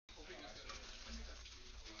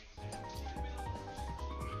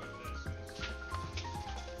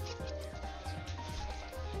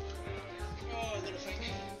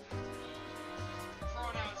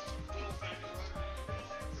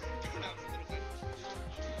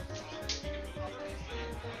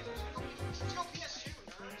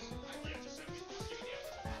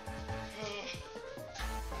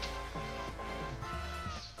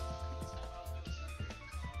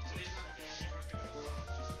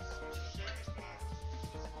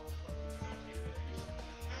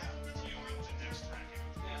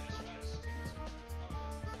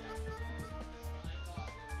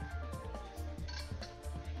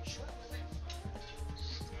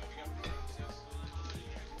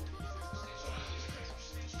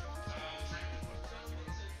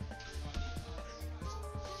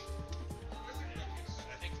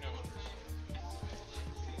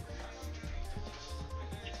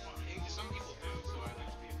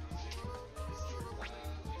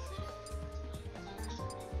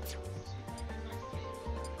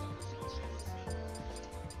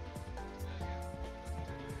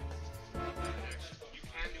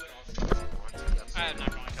I'm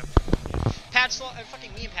not going to. Pat,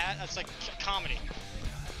 fucking me and Pat, that's like comedy.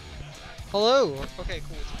 Hello. Okay,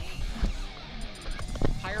 cool. It's me.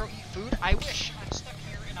 Pyro eat food? I wish. I'm stuck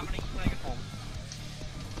here and I'm gonna eat when I get home.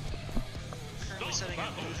 Currently setting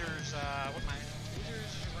up losers, what am I?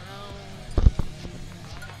 Losers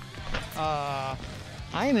round.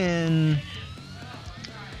 I'm in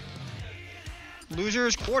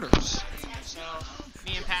losers quarters. So,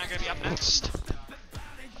 me and Pat are gonna be up next.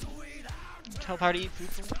 Tell Power to eat food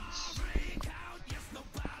for once.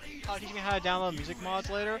 Teach me how to download music mods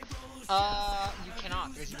later. You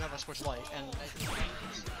cannot because you have a Switch Lite, and I think it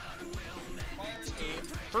requires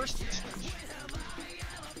a first Switch.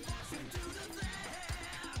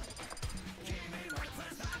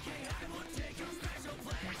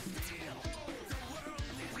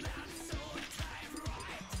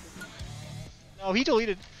 No, he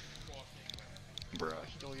deleted. Bruh,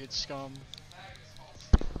 he deleted scum.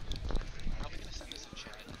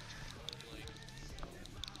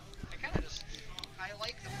 I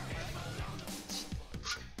like the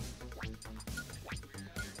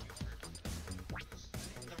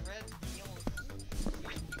red, yellow.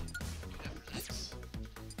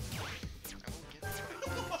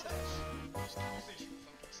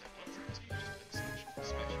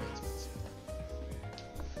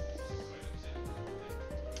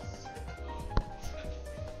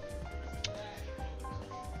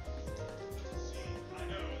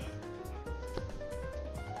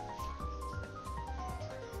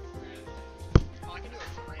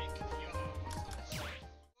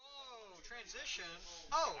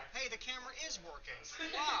 Oh, hey, the camera is working.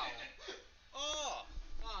 Wow. Oh.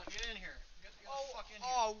 Come on, get in here. Get the fuck in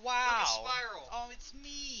here. Oh, wow. Look, a spiral. Oh, it's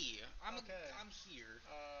me. I'm here.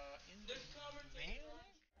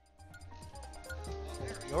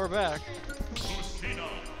 Oh, we're back. Lucina.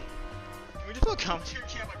 Can we just put a commentary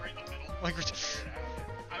cam like right in the middle? Like,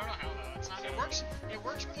 I don't know how though. It's not. It works. It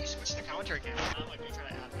works when you switch the commentary cam. It's not like we try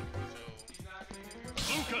to add it.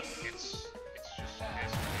 So. Lucas. It's just.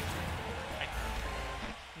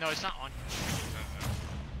 No, it's not on.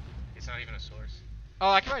 It's not even a source. Oh,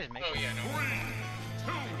 I can write it. Make Oh it. yeah, no. 3,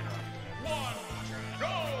 2, 1, go!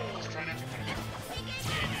 Just try not to put it.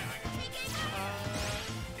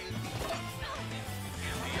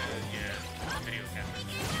 Yeah, video camera.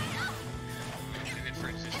 And then for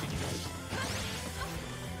existing users.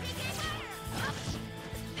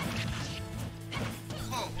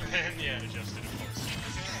 Oh, And yeah, adjusted of course.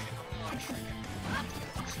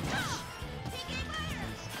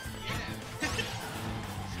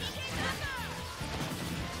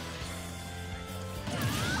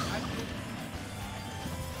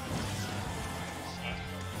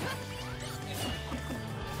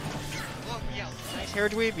 Hair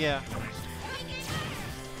dweeb, yeah.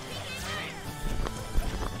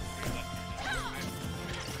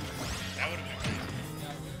 That would have been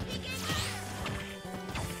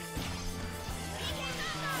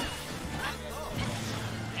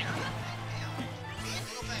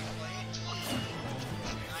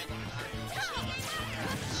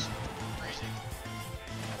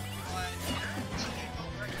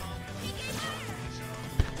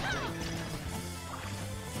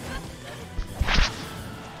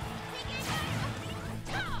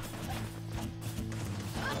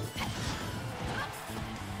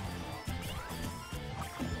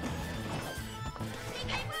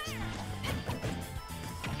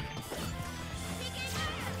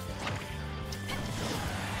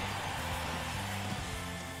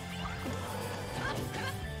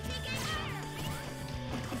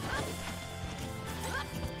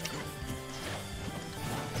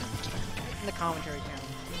In the commentary cam.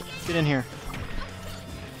 Get in here.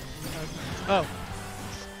 Oh.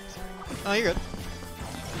 Oh, you're good.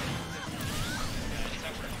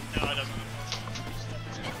 No, it doesn't.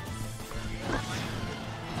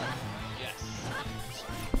 Yes.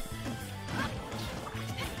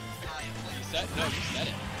 You said no. You said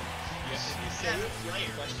it. Yes. You said it. You have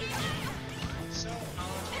a question. So,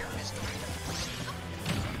 here is the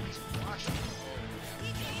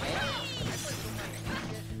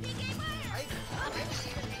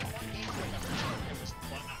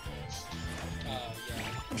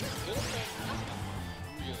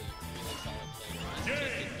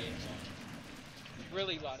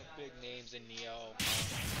Really a lot of big names in Neo.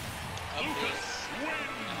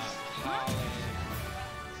 Holland,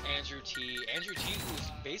 Andrew T. Andrew T, who's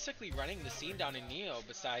basically running the scene down in Neo,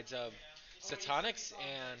 besides Satonics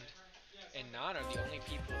and Nan are the only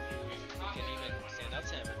people who can even stand up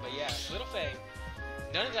to him. But yeah, Little Fang,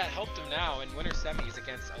 none of that helped him now in winter semis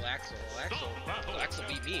against Aalaxel. Aalaxel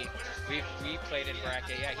beat me. We played in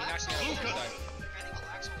bracket. Yeah, he knocked me out the first time. I think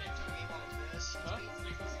Aalaxel will do well with this. Huh?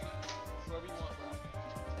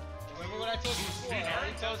 told you before. I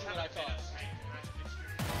already told you what I thought.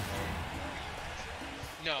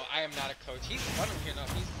 No, I am not a coach. He's funny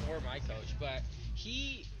enough. He's more my coach, but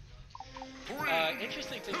he.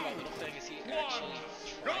 Interesting thing about Little Fang is he actually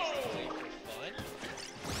tries to play for fun.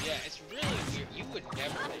 Yeah, it's really weird. You would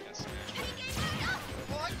never think a Smash.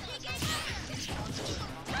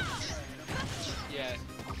 Yeah,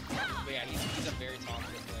 but yeah, he's a very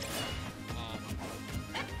talkative player.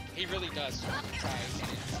 He really does try and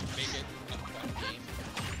make it a fun game.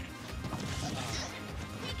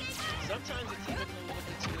 Sometimes it's even a little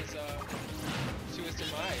bit to his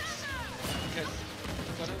demise, because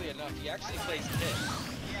funnily enough, he actually plays pit.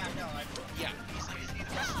 Yeah, no, Yeah.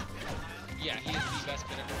 Yeah, he is the best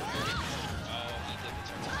pinnacle player. Oh, he did the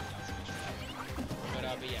turn.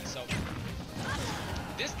 But yeah, so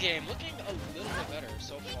this game looking a little bit better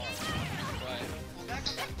so far. But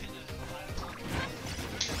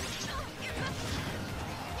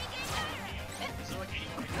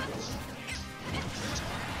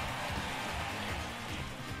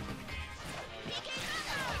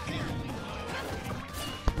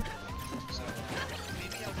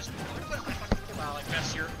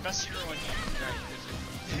best hero in game.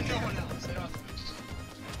 No one else. They don't have to.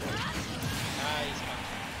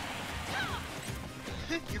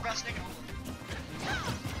 Your best nigga.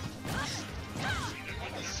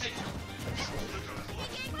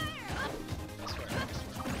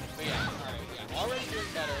 but yeah, alright, yeah. Already doing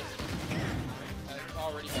better.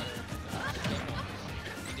 Already better.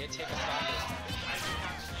 We did take a stop this time.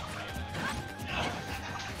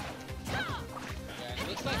 Yeah, it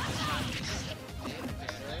looks like this time is a bit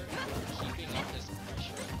better keeping up this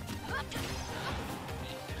pressure.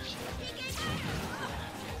 Making sure that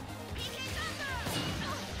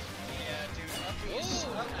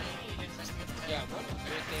yeah, one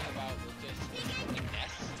weird thing about Lucas and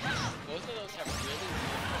Ness, both of those have really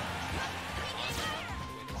weird on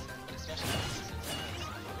but especially Lucas is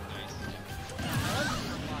nice. I love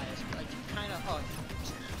your bias, but I do kind of hug.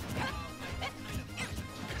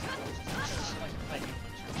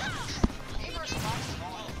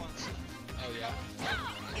 Oh yeah.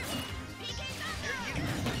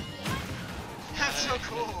 That's so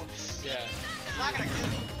cool. Yeah. It's not gonna kill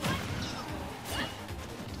you.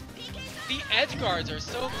 The edge guards are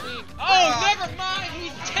so clean. Oh, never mind.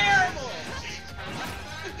 He's terrible.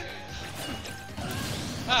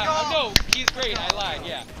 No, he's great. I lied.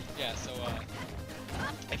 Yeah. Yeah. So,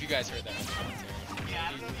 if you guys heard that, he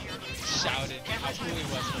shouted how cool he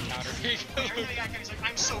was for counter. He's like,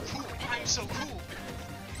 I'm so cool. I'm so cool.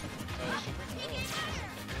 Oh, super cool.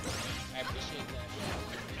 I appreciate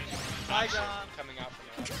that. Bye, John. Coming out from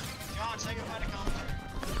the John, say goodbye to commentary.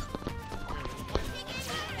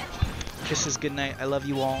 Kisses, good night. I love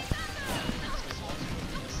you all.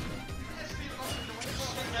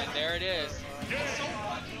 And there it is. Are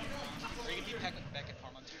you gonna be back at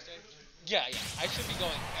farm on Tuesday? Yeah, yeah. I should be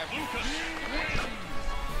going every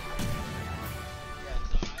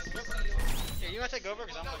Yeah, you wanna take over?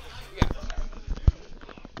 Because I'm like, yeah.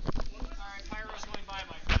 alright, Pyro's going by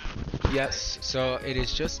my friend. Yes, so it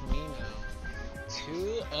is just me now.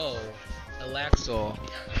 2-0. Aalaxel.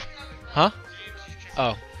 Huh?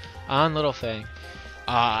 Oh. On Little Fang.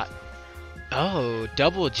 Oh,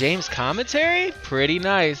 double James commentary? Pretty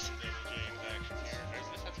nice.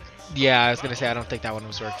 Yeah, I was gonna say I don't think that one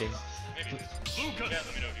was working. Maybe this. Let me know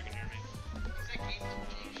if you can hear me.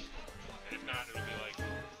 And if not, it'll be like James.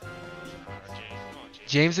 Come on, James.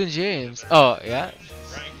 James and James. Oh, yeah. Ryan, can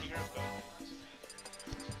you grab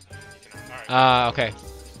the phone? Okay.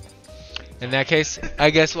 In that case,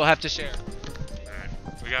 I guess we'll have to share.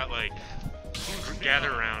 Alright. We got like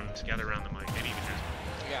gather around the mic. Maybe even just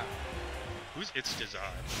Yeah. who's it's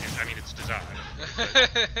Dazad. I mean it's Dazad.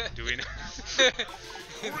 Do we know?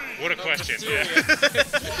 What a question. Yeah.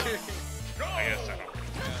 I guess so.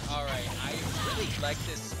 Yeah, alright, I really like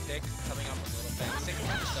this pick coming up with Little Fang. Same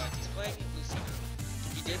with Sucks. He's playing Lucina.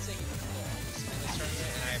 He did say he would play Lucina in this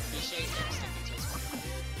tournament, and I appreciate him sticking to his plan.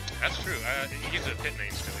 That's true. He's a pit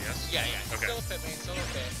main still, yes? Yeah, yeah. He's Okay. still a pit main, still a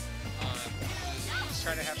pit. He's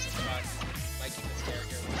trying to have some fun, liking this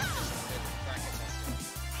character with his bracket testing.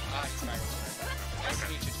 He's Pyro's friend. Nice to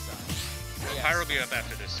meet you, Design. Yes. Pyro will be up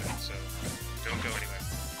after this set, so don't go anywhere.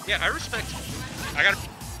 Yeah, I respect. I gotta.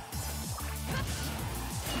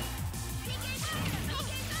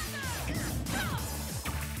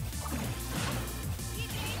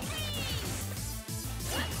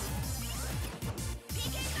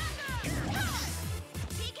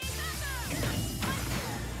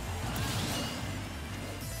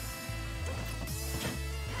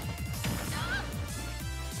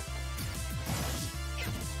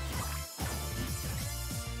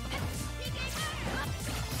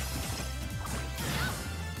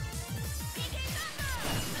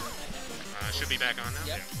 should be back on now.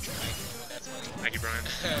 Yep. Yeah. That's funny. Thank you, Brian.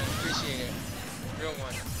 Appreciate it. Real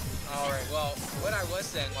one. Alright, well, what I was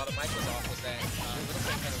saying while the mic was off was that Little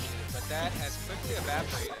Fang kind of needed, but that has quickly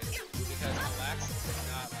evaporated because Aalaxel did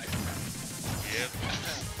not like that. Yep.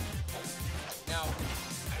 Now,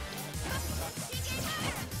 talk about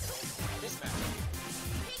this match.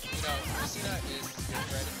 You know, Lucina is your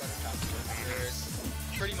bread and butter top tier. There's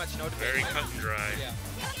pretty much no debate. Very cut and dry. Yeah.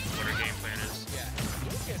 What her game plan is. Yeah.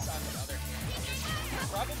 Lucas, on the other hand, is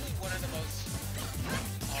probably one of the most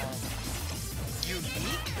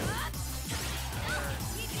unique, or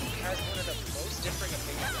has one of the most differing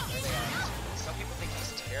opinions on where they are. Some people think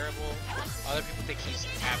he's terrible. Other people think he's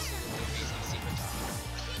absolutely amazing secret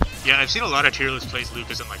top. Yeah, I've seen a lot of tier list place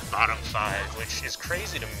Lucas in like bottom 5, which is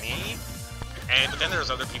crazy to me. But then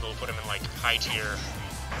there's other people who put him in like high tier.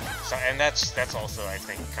 So, and that's also, I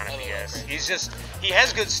think, kind of BS. He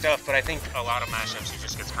has good stuff, but I think a lot of matchups he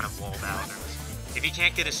just gets kind of walled out. And if he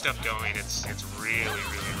can't get his stuff going, it's really,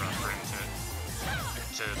 really rough for him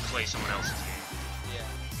to play someone else's game.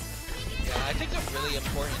 Yeah, I think a really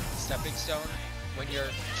important stepping stone when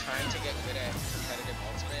you're trying to get good at competitive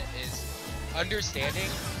Ultimate is understanding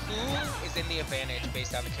who is in the advantage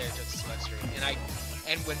based on the character's select screen.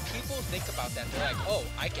 And when people think about that, they're like, oh,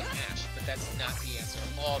 I can mash, but that's not the answer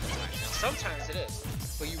all the time. Now, sometimes it is,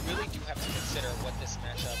 but you really do have to consider what this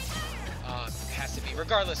matchup has to be,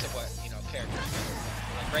 regardless of what, character.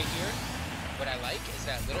 Like right here, what I like is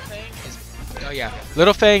that Little Fang is... Oh yeah,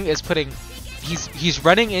 Little Fang is putting... He's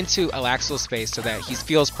running into Aalaxel's space so that he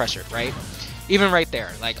feels pressured, right? Even right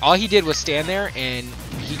there. Like, all he did was stand there, and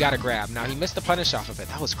he got a grab. Now, he missed the punish off of it.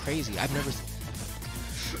 That was crazy. I've never...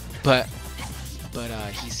 But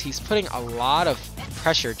he's putting a lot of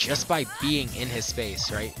pressure just by being in his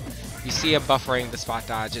space, right? You see him buffering the spot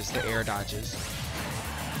dodges, the air dodges.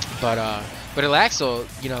 But Aalaxel,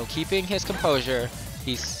 keeping his composure,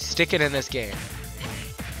 he's sticking in this game.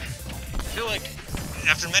 I feel like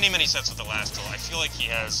after many sets with Aalaxel, I feel like he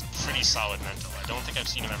has pretty solid mental. I don't think I've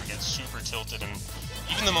seen him ever get super tilted, and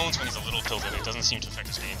even the moments when he's a little tilted, it doesn't seem to affect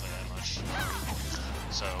his gameplay that much.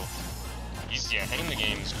 So, heading the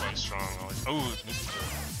game is quite strong. Oh, this is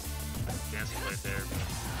the dancing right there.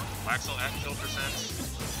 Aalaxel at kill percent.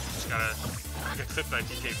 Just got clipped by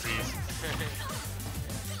PK Freeze.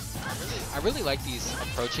 I really like these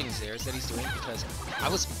approaching Zairs that he's doing because I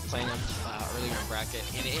was playing him earlier in bracket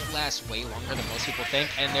and it lasts way longer than most people think,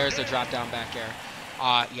 and there's a drop down back air.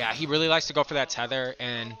 Yeah, he really likes to go for that tether,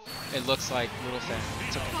 and it looks like Little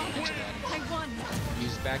Fang took advantage of that.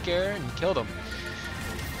 Used back air and killed him.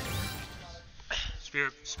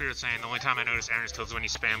 Spirit saying the only time I notice Aaron's kills is when he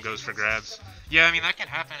spam goes for grabs. Yeah, I mean that can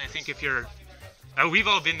happen. I think if you're we've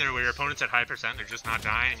all been there where your opponent's at high percent, they're just not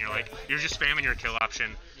dying, and you're just spamming your kill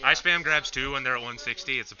option. Yeah. I spam grabs too when they're at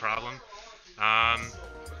 160, it's a problem. I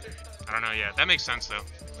don't know, yeah, that makes sense though.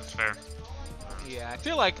 That's fair. Yeah, I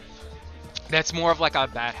feel like that's more of like a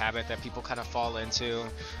bad habit that people kind of fall into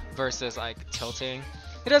versus like tilting.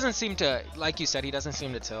 It doesn't seem to, like you said, he doesn't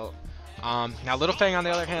seem to tilt. Now Little Fang on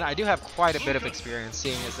the other hand, I do have quite a bit of experience,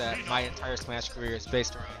 seeing as that my entire Smash career is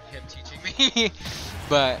based around him teaching me.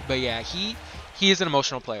 but yeah, he is an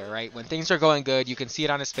emotional player, right? When things are going good, you can see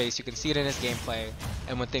it on his face, you can see it in his gameplay,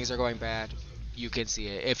 and when things are going bad, you can see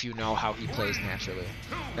it if you know how he plays naturally.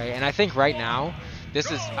 Okay? And I think right now,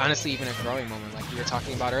 this is honestly even a growing moment, like you were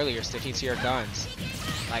talking about earlier, sticking to your guns.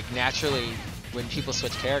 Like naturally, when people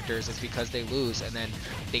switch characters, it's because they lose, and then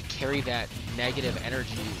they carry that negative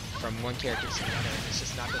energy from one character to the other, and it's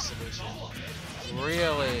just not the solution.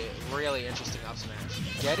 Really, really interesting up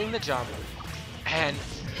smash. Getting the jump, and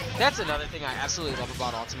that's another thing I absolutely love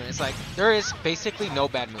about Ultimate. It's like, there is basically no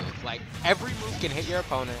bad move. Like, every move can hit your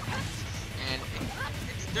opponent, and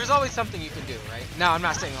there's always something you can do, right? Now, I'm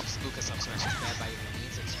not saying Lucas up smash is bad by any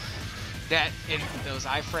means. It's that in those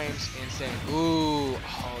iframes, insane. Ooh,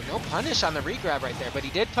 oh, no punish on the regrab right there, but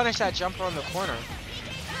he did punish that jumper on the corner.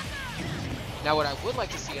 Now, what I would like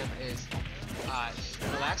to see him is,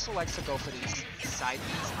 Aalaxel likes to go for these side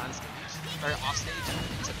Bs on stage, or off stage,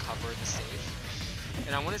 to cover the stage.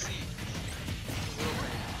 And I want to see Little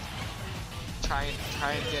Fang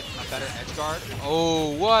try and get a better edge guard.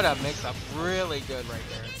 Oh, what a mix-up. Really good right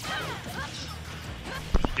there.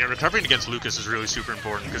 Yeah, recovering against Lucas is really super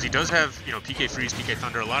important because he does have, PK Freeze, PK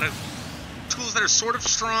Thunder, a lot of tools that are sort of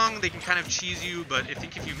strong. They can kind of cheese you, but I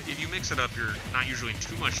think if you mix it up, you're not usually in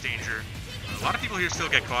too much danger. A lot of people here still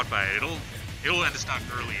get caught by it. It'll end the stock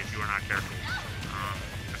early if you are not careful.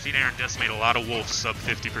 I've seen Aaron decimate a lot of wolves sub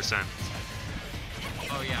 50%.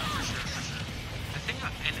 Oh yeah, for sure. I think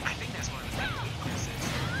that's one of the things Lucas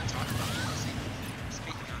is talking about.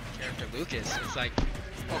 Speaking of the character Lucas, it's like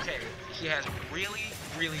okay, he has really,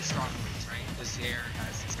 really strong reads, right? The Zaire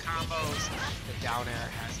has his combos, the down air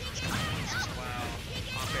has those combos as well,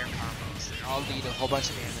 up air combos. They all lead a whole bunch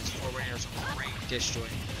of damage. Forward air is a great destroy,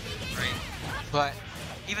 right? But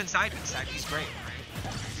even side B's great, right?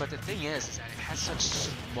 But the thing is that it has such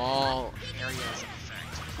small areas of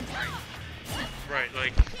effect, right? Right,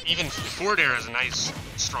 like, even forward air is a nice,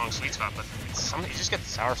 strong sweet spot, but you just get the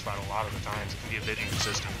sour spot a lot of the times. It can be a bit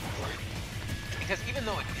inconsistent. Because even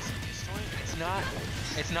though it is a destroy,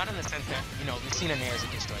 it's not in the sense that, you know, Lucina Nair is a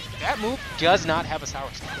destroy. That move does not have a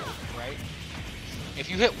sour spot, right? If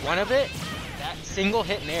you hit one of it, that single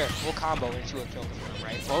hit Nair will combo into a kill confirm,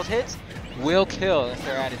 right? Both hits will kill if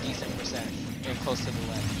they're at a decent percent and close to the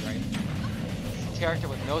ledge, right? A character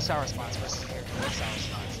with no sour spots versus a character with sour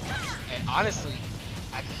spots. And honestly,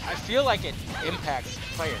 I feel like it impacts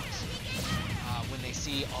players when they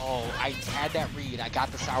see, oh, I had that read, I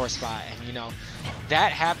got the sour spot, and you know,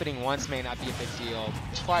 that happening once may not be a big deal,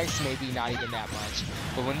 twice maybe not even that much.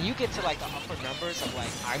 But when you get to like the upper numbers of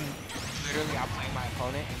like, I'm literally outplaying my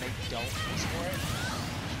opponent and they don't lose for it,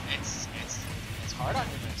 it's hard on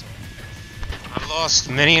your mental. I've lost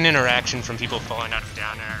many an interaction from people falling out of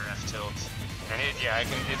down air or F tilt, and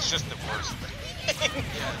it's just the worst thing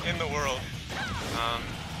in the world.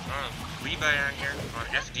 Levi on here on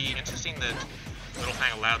FD. Interesting that Little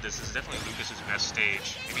Fang allowed this. This is definitely Lucas's best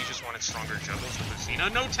stage. Maybe he just wanted stronger juggles with Lucina.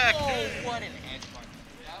 No tech! Oh, what an edge mark.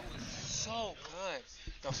 That was so good.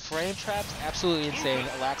 The frame trap's absolutely insane.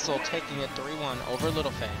 Aalaxel taking it 3-1 over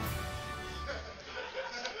Little Fang.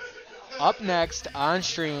 Up next on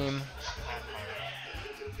stream,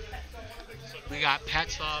 we got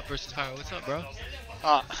Pat Saw versus Pyro. What's up, bro?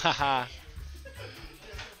 Haha.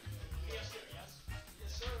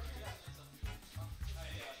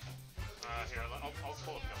 Here, I'll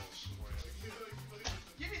pull up doubles for you.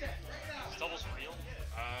 Give me that right now. Is doubles real?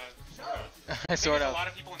 Sort of. A lot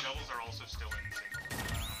of people